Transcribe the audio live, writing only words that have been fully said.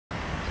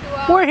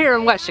We're here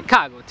in West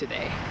Chicago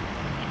today.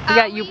 We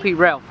got UP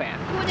Rail fan.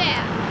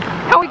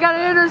 And we got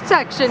an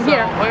intersection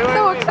here.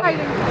 So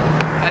exciting.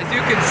 As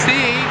you can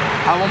see,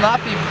 I will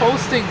not be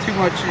posting too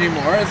much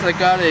anymore as I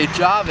got a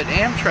job at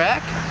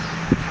Amtrak.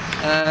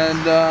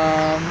 And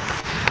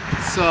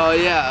so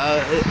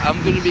yeah,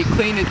 I'm going to be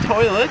cleaning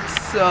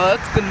toilets, so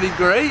that's going to be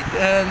great.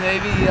 And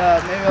maybe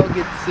I'll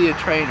get to see a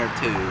train or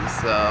two,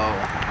 so.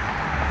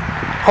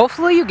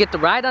 Hopefully you get to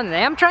ride on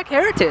an Amtrak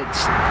Heritage.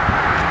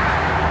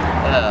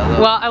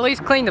 Well, at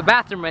least clean the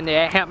bathroom in the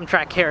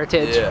Amtrak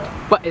Heritage.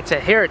 Yeah. But it's a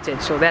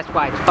Heritage, so that's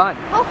why it's fun.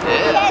 Hopefully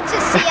we get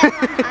to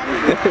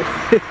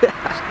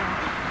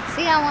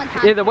see it one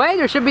time. Either way,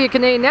 there should be a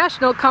Canadian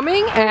National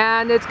coming,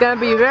 and it's going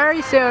to be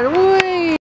very soon.